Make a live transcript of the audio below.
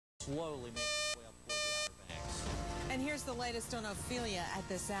slowly making its way up toward the Outer Banks. And here's the latest on Ophelia at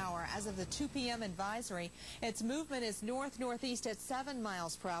this hour. As of the 2 p.m. advisory, its movement is north-northeast at 7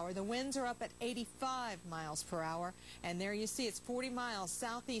 miles per hour. The winds are up at 85 miles per hour. And there you see it's 40 miles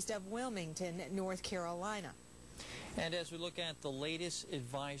southeast of Wilmington, North Carolina. And as we look at the latest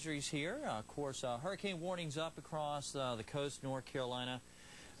advisories here, of course, hurricane warnings up across the coast, North Carolina,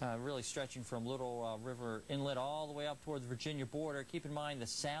 really stretching from Little River Inlet all the way up toward the Virginia border. Keep in mind the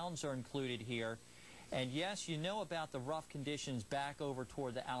sounds are included here. And yes, you know about the rough conditions back over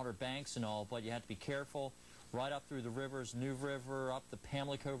toward the Outer Banks and all, but you have to be careful right up through the rivers, New River, up the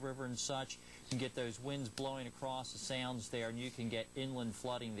Pamlico River and such. You can get those winds blowing across the sounds there, and you can get inland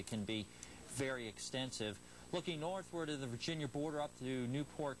flooding that can be very extensive. Looking northward to the Virginia border up to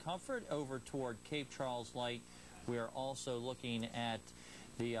Newport Comfort over toward Cape Charles Light, we are also looking at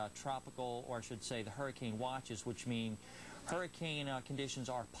the tropical, or I should say the hurricane watches, which mean hurricane conditions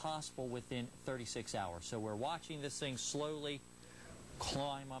are possible within 36 hours. So we're watching this thing slowly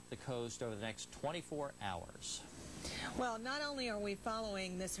climb up the coast over the next 24 hours. Well, not only are we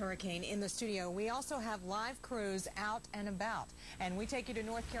following this hurricane in the studio, we also have live crews out and about. And we take you to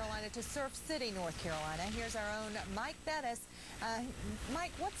North Carolina, to Surf City, North Carolina. Here's our own Mike Bettis.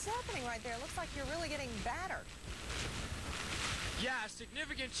 Mike, what's happening right there? It looks like you're really getting battered. Yeah,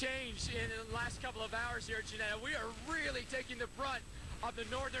 significant change in the last couple of hours here, Jeanette. We are really taking the brunt of the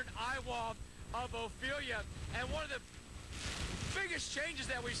northern eye wall of Ophelia. And one of the biggest changes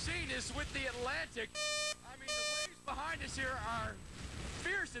that we've seen is with the Atlantic. I mean, the waves behind us here are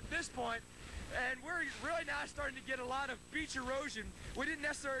fierce at this point, and we're really now starting to get a lot of beach erosion. We didn't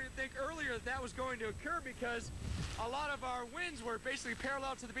necessarily think earlier that that was going to occur because a lot of our winds were basically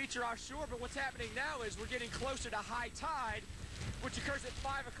parallel to the beach or offshore, but what's happening now is we're getting closer to high tide, which occurs at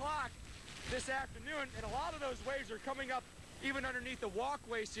 5 o'clock this afternoon, and a lot of those waves are coming up even underneath the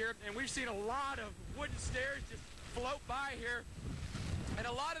walkways here, and we've seen a lot of wooden stairs just float by here, and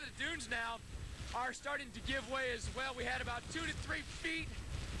a lot of the dunes now are starting to give way as well. We had about 2 to 3 feet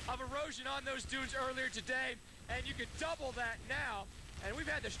of erosion on those dunes earlier today, and you could double that now, and we've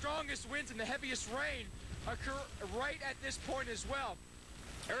had the strongest winds and the heaviest rain occur right at this point as well.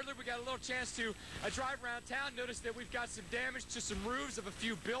 Earlier, we got a little chance to drive around town. Notice that we've got some damage to some roofs of a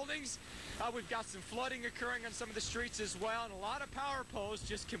few buildings. We've got some flooding occurring on some of the streets as well, and a lot of power poles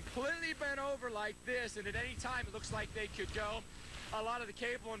just completely bent over like this, and at any time it looks like they could go. A lot of the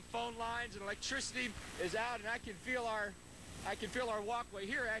cable and phone lines and electricity is out, and I can feel our walkway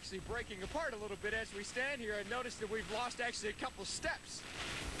here actually breaking apart a little bit as we stand here, and notice that we've lost actually a couple steps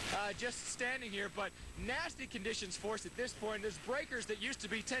just standing here. But nasty conditions for us at this point. Those breakers that used to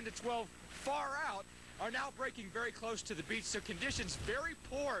be 10 to 12 far out are now breaking very close to the beach, so conditions very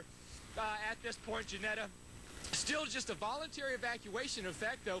poor at this point, Janetta. Still just a voluntary evacuation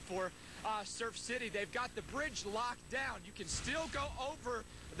effect, though, for Surf City. They've got the bridge locked down. You can still go over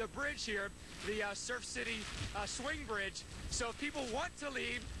the bridge here, the Surf City swing bridge. So if people want to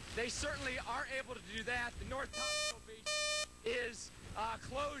leave, they certainly are able to do that. The North Topical Beach is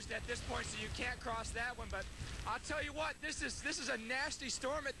closed at this point, so you can't cross that one. But I'll tell you what, this is a nasty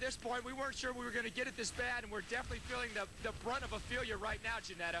storm at this point. We weren't sure we were going to get it this bad, and we're definitely feeling the brunt of Ophelia right now,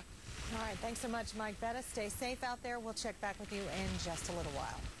 Janetta. All right, thanks so much, Mike Bettis. Stay safe out there. We'll check back with you in just a little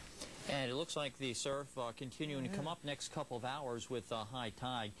while. And it looks like the surf continuing to come up next couple of hours with high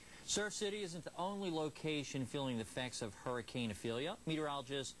tide. Surf City isn't the only location feeling the effects of Hurricane Ophelia.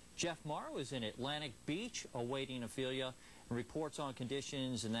 Meteorologist Jeff Morrow is in Atlantic Beach awaiting Ophelia and reports on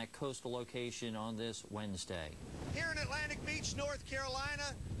conditions in that coastal location on this Wednesday. Here in Atlantic Beach, North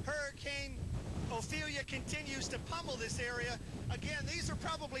Carolina, Hurricane Ophelia continues to pummel this area. Again, these are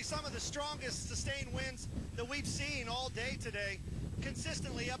probably some of the strongest sustained winds that we've seen all day today.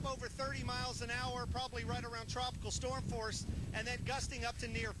 Consistently up over 30 miles an hour, probably right around tropical storm force, and then gusting up to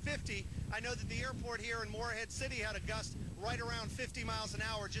near 50. I know that the airport here in Morehead City had a gust right around 50 miles an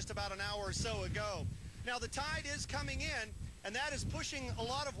hour just about an hour or so ago. Now the tide is coming in, and that is pushing a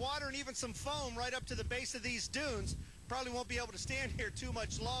lot of water and even some foam right up to the base of these dunes. Probably won't be able to stand here too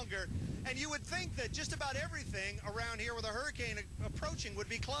much longer. And you would think that just about everything around here with a hurricane approaching would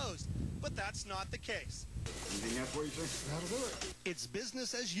be closed, but that's not the case. Anything else for you, sir? That'll do it. It's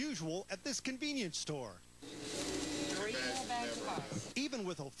business as usual at this convenience store. 3 more bags of ice. Even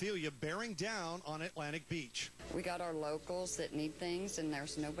with Ophelia bearing down on Atlantic Beach. We got our locals that need things, and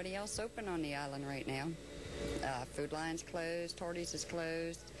there's nobody else open on the island right now. Food Lion's closed, Torty's is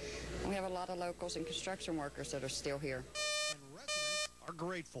closed. We have a lot of locals and construction workers that are still here. And residents are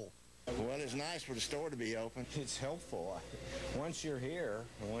grateful. Well, it's nice for the store to be open. It's helpful. Once you're here,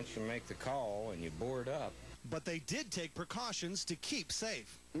 and once you make the call and you board up, but they did take precautions to keep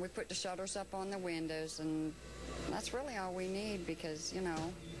safe. We put the shutters up on the windows, and that's really all we need because, you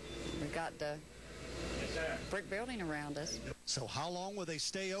know, we've got the brick building around us. So how long will they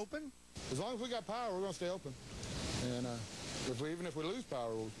stay open? As long as we got power, we're going to stay open. And even if we lose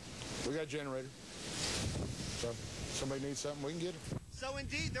power, we got a generator. So if somebody needs something, we can get it. So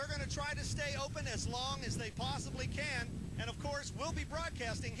indeed, they're going to try to stay open as long as they possibly can. And of course, we'll be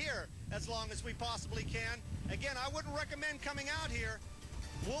broadcasting here as long as we possibly can. Again, I wouldn't recommend coming out here.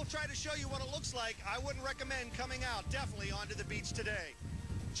 We'll try to show you what it looks like. I wouldn't recommend coming out definitely onto the beach today.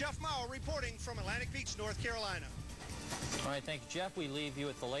 Jeff Mauer reporting from Atlantic Beach, North Carolina. All right, thank you, Jeff. We leave you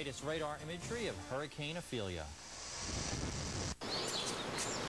with the latest radar imagery of Hurricane Ophelia.